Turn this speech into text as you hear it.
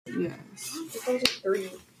Yes. There's 3.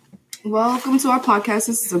 Welcome to our podcast.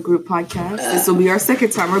 This is a group podcast. This will be our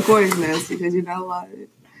second time recording this because you're not allowed.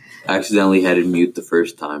 I accidentally had it mute the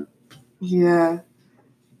first time. Yeah.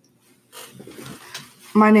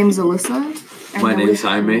 My name is Alyssa. My name is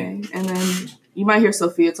Jaime. And then you might hear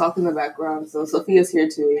Sophia talk in the background. So Sophia's here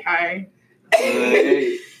too. Hi.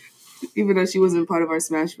 Hey. Even though she wasn't part of our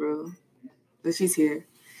Smash Bro. But she's here.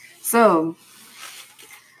 So,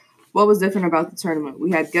 what was different about the tournament?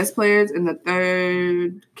 We had guest players, and the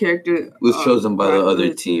third character Was chosen by the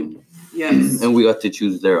other team. Yes. And we got to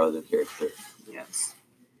choose their other character. Yes.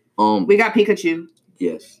 We got Pikachu.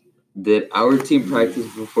 Yes. Did our team practice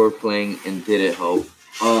before playing, and did it help?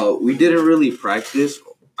 We didn't really practice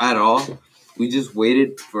at all. We just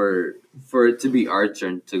waited for it to be our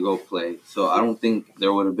turn to go play. So I don't think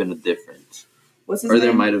there would have been a difference. What's his name? Or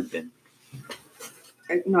there might have been.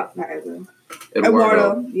 Not Edwin.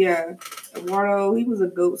 Eduardo. Yeah. Eduardo, he was a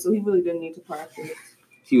GOAT, so he really didn't need to practice.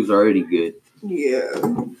 He was already good. Yeah.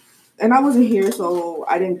 And I wasn't here, so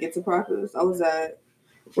I didn't get to practice. I was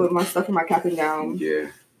with my stuff in my cap and gown.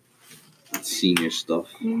 Yeah. Senior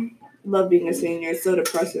stuff. Love being a senior. It's so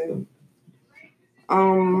depressing. What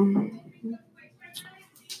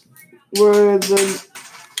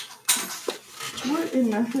in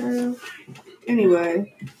the hell?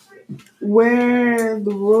 Anyway, were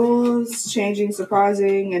the rules changing,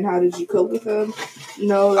 surprising, and how did you cope with them?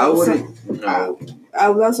 No, I wouldn't. No.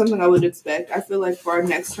 That was something I would expect. I feel like for our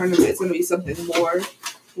next tournament, it's going to be something more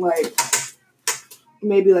like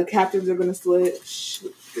maybe like captains are going to switch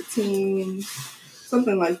the teams,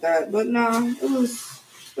 something like that. But no, it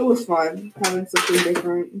was fun having something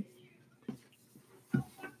different.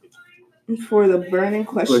 For the burning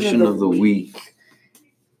question of the week.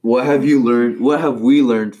 What have you learned? What have we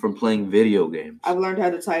learned from playing video games? I've learned how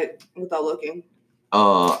to type without looking.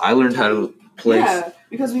 I learned how to play. Yeah,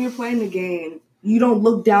 because when you're playing the game, you don't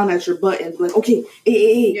look down at your buttons like, okay,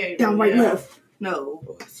 down, right, left. No.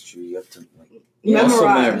 Oh, that's true. You have to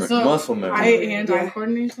memorize. Muscle memory. Hand-eye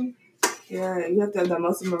coordination. Yeah, you have to have that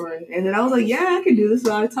muscle memory. And then I was like, yeah, I can do this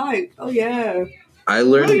while I type. Oh, yeah. I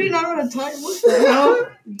learned. Oh, you know how to type? What the hell?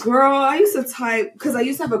 Girl, I used to type, because I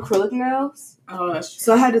used to have acrylic nails. Oh, that's true.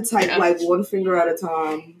 So I had to type like one finger at a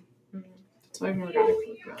time. So I'm not gonna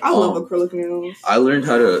click that. I love acrylic nails. I learned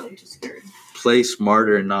how to I'm just scared. play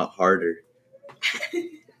smarter and not harder.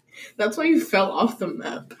 That's why you fell off the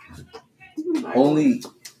map. Only.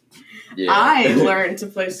 Yeah. I learned to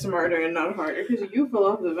play smarter and not harder because you fell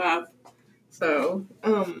off the map. So,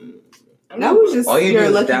 that was just your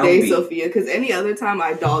lucky day, Sophia, because any other time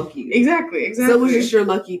I dog you. Exactly. So it was just your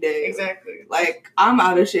lucky day. Exactly. Like, I'm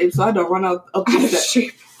out of shape, so I don't run up the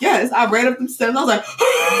steps. Yes, I ran up the steps. I was like,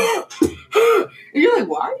 and you're like,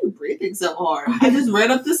 why are you breathing so hard? I just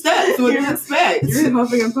ran up the steps. What do you expect? You're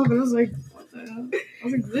huffing and puffing. I was like, what the hell? I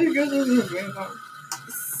was like, there goes this.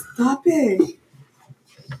 Stop it.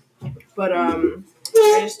 But, I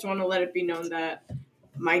just want to let it be known that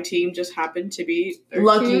my team just happened to be 13.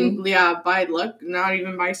 Lucky. Yeah, by luck, not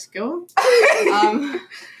even by skill.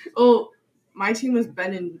 My team was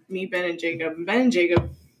Ben and Jacob. Ben and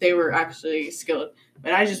Jacob, they were actually skilled,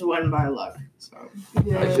 but I just won by luck. So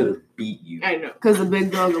Yeah. I should have beat you. I know. Because the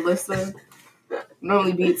big dog, Alyssa,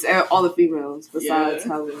 normally beats all the females besides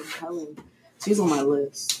Helen. She's on my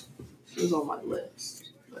list.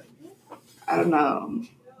 But I don't know.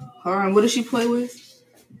 Her, what does she play with?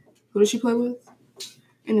 Who does she play with?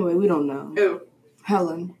 Anyway, we don't know. Who?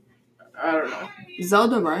 Helen. I don't know.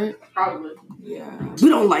 Zelda, right? Probably. Yeah. We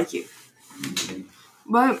don't like it.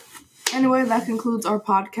 But anyway, that concludes our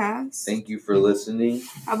podcast. Thank you for listening.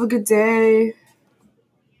 Have a good day.